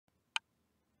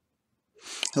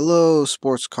Hello,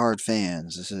 sports card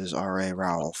fans. This is R.A.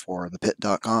 Rowell for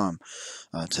ThePit.com.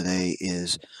 Today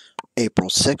is April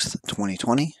 6th,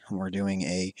 2020. We're doing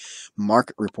a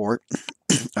market report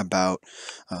about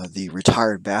the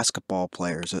retired basketball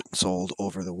players that sold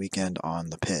over the weekend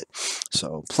on the Pit.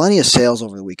 So, plenty of sales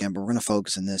over the weekend, but we're going to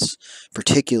focus in this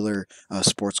particular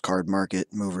sports card market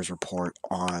movers report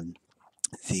on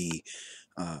the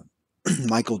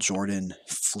Michael Jordan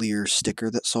Fleer sticker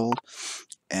that sold.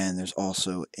 And there's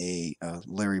also a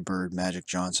Larry Bird Magic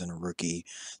Johnson rookie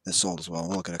that sold as well.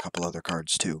 We'll look at a couple other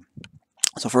cards too.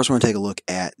 So first we're going to take a look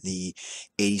at the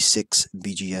 86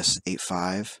 BGS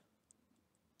 85.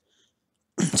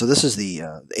 So this is the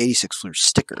 86 Fleer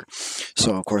sticker.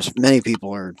 So of course many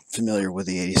people are familiar with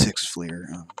the 86 Fleer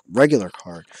regular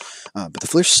card, but the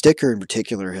Fleer sticker in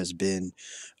particular has been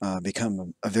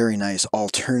become a very nice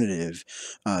alternative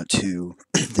to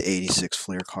the 86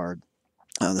 Fleer card.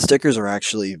 The stickers are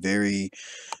actually pretty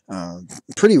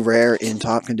rare in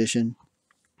top condition.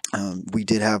 We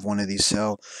did have one of these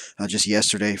sell just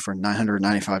yesterday for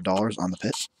 $995 on the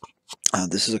Pit.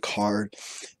 This is a card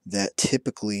that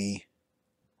typically,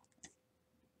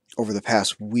 over the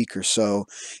past week or so,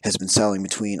 has been selling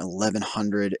between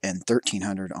 $1,100 and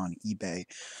 $1,300 on eBay.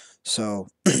 So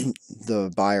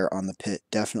the buyer on the Pit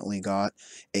definitely got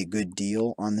a good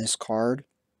deal on this card.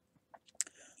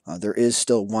 There is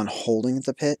still one holding at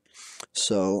the Pit,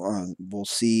 so we'll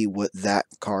see what that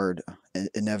card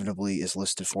inevitably is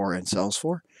listed for and sells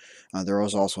for. There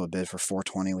was also a bid for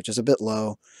 $420, which is a bit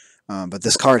low, but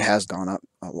this card has gone up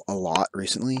a lot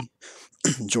recently.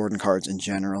 Jordan cards in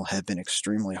general have been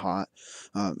extremely hot,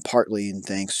 partly in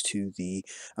thanks to the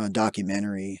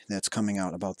documentary that's coming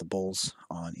out about the Bulls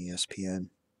on ESPN.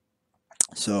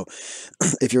 So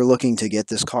if you're looking to get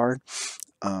this card,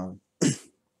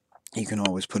 you can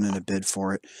always put in a bid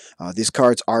for it. These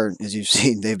cards are, as you've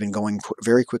seen, they've been going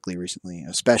very quickly recently,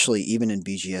 especially even in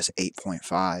BGS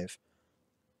 8.5.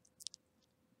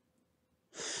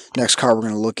 Next card we're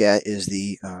going to look at is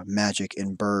the Magic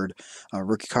and Bird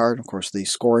rookie card. Of course, the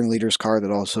scoring leaders card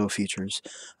that also features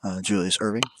Julius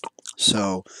Erving.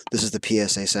 So this is the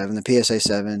PSA 7. The PSA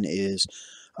 7 is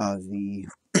the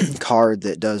card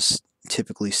that does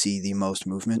typically see the most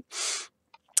movement.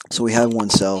 So we have one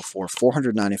sell for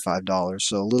 $495,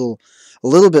 so a little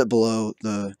bit below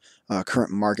the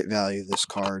current market value of this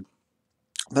card,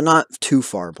 but not too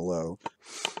far below.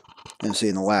 And see,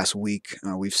 in the last week,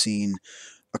 we've seen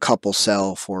a couple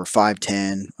sell for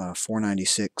 $510,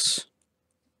 $496,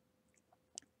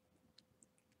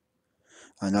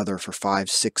 another for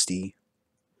 $560,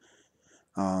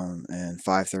 and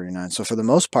 $539. So for the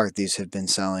most part, these have been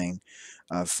selling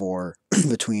for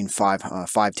between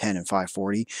 $510 and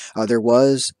 $540. There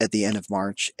was at the end of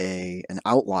March an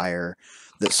outlier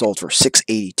that sold for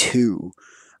 $682,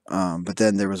 but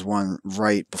then there was one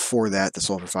right before that that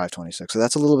sold for $526. So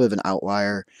that's a little bit of an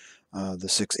outlier, the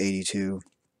 $682,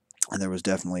 and there was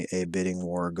definitely a bidding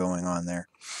war going on there.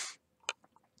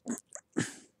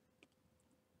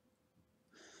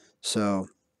 So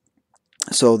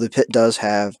the Pit does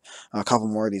have a couple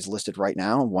more of these listed right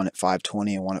now, one at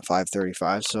 $520 and one at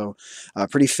 $535. So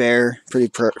pretty fair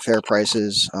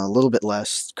prices, a little bit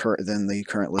less than the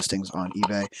current listings on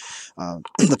eBay.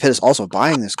 The Pit is also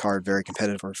buying this card very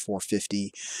competitive for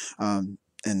 $450. And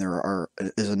there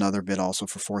is another bid also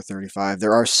for $435.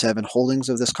 There are 7 holdings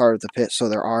of this card at the Pit, so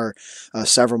there are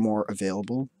several more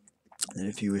available. And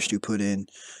if you wish to put in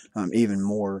even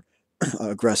more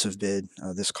aggressive bid,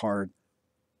 this card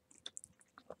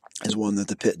is one that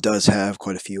the Pit does have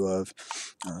quite a few of.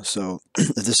 So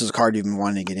if this is a card you've been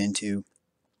wanting to get into,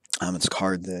 it's a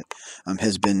card that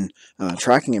has been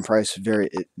tracking in price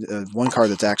one card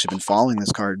that's actually been following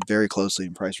this card very closely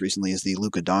in price recently is the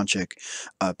Luka Doncic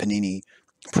Panini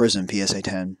Prism PSA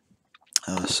 10.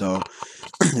 So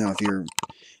if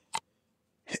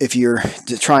you're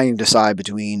trying to decide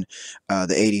between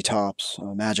the 80 Tops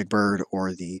Magic Bird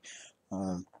or the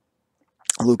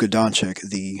Luka Doncic,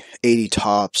 the 80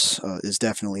 Tops is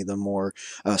definitely the more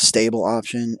stable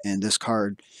option, and this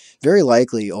card very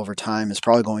likely over time is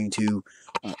probably going to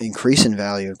increase in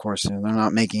value. Of course, they're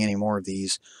not making any more of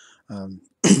these,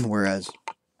 whereas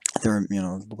there are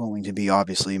going to be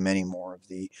obviously many more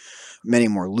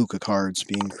Luka cards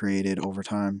being created over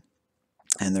time.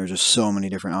 And there's just so many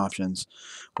different options,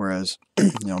 whereas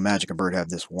Magic and Bird have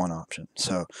this one option.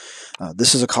 So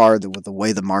this is a card that, with the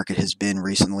way the market has been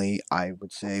recently, I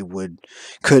would say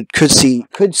could see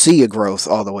a growth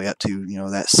all the way up to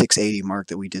that 680 mark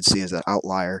that we did see as that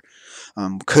outlier.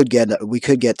 We could get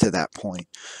to that point.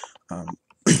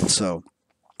 So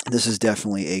this is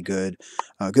definitely a good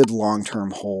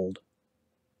long-term hold.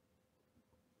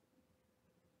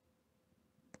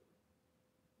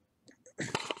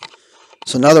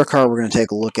 So another card we're going to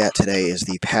take a look at today is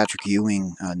the Patrick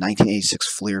Ewing 1986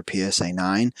 Fleer PSA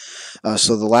 9.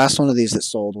 So the last one of these that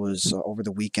sold was over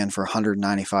the weekend for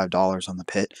 $195 on the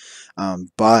pit.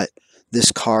 But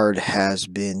this card has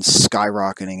been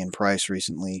skyrocketing in price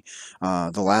recently.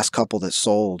 The last couple that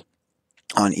sold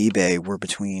on eBay were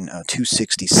between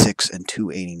 $266 and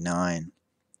 $289.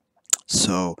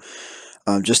 So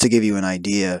just to give you an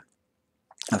idea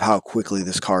of how quickly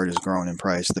this card has grown in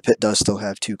price, the pit does still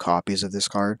have 2 copies of this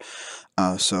card.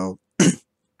 So if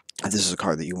this is a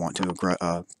card that you want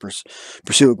to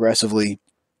pursue aggressively,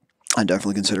 I'd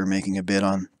definitely consider making a bid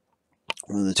on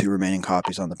one of the 2 remaining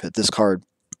copies on the pit. This card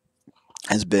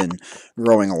has been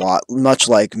growing a lot, much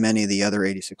like many of the other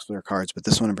 86 Fleer cards, but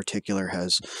this one in particular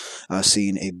has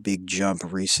seen a big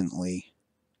jump recently.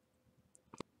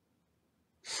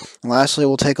 And lastly,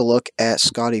 we'll take a look at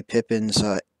Scottie Pippen's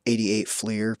 88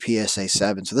 Fleer PSA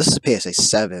 7. So this is a PSA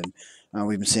 7.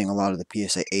 We've been seeing a lot of the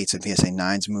PSA 8s and PSA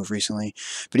 9s move recently,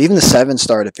 but even the 7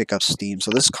 started to pick up steam.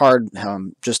 So this card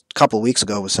just a couple of weeks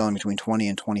ago was selling between $20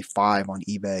 and $25 on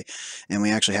eBay, and we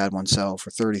actually had one sell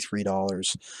for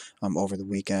 $33 over the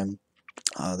weekend.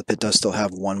 The pit does still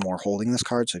have one more holding this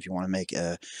card, so if you want to make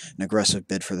an aggressive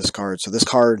bid for this card. So this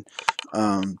card,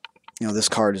 this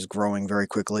card is growing very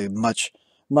quickly, much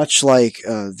like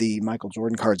the Michael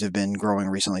Jordan cards have been growing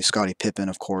recently. Scottie Pippen,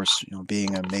 of course,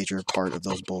 being a major part of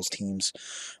those Bulls teams,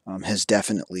 has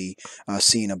definitely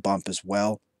seen a bump as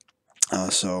well.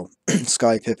 So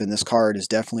Scottie Pippen, this card is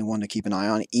definitely one to keep an eye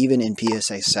on. Even in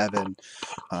PSA 7,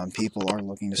 people are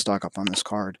looking to stock up on this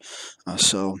card.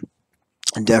 So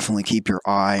definitely keep your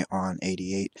eye on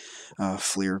 88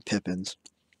 Fleer Pippens.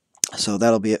 So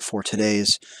that'll be it for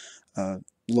today's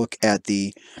look at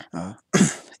the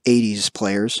 80s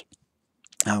players.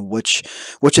 Which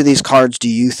of these cards do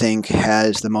you think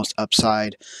has the most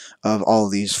upside of all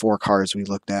of these 4 cards we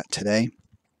looked at today?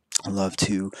 I'd love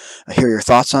to hear your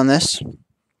thoughts on this.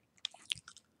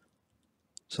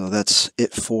 So that's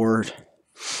it for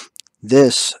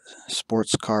this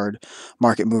sports card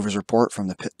market movers report from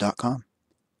ThePit.com.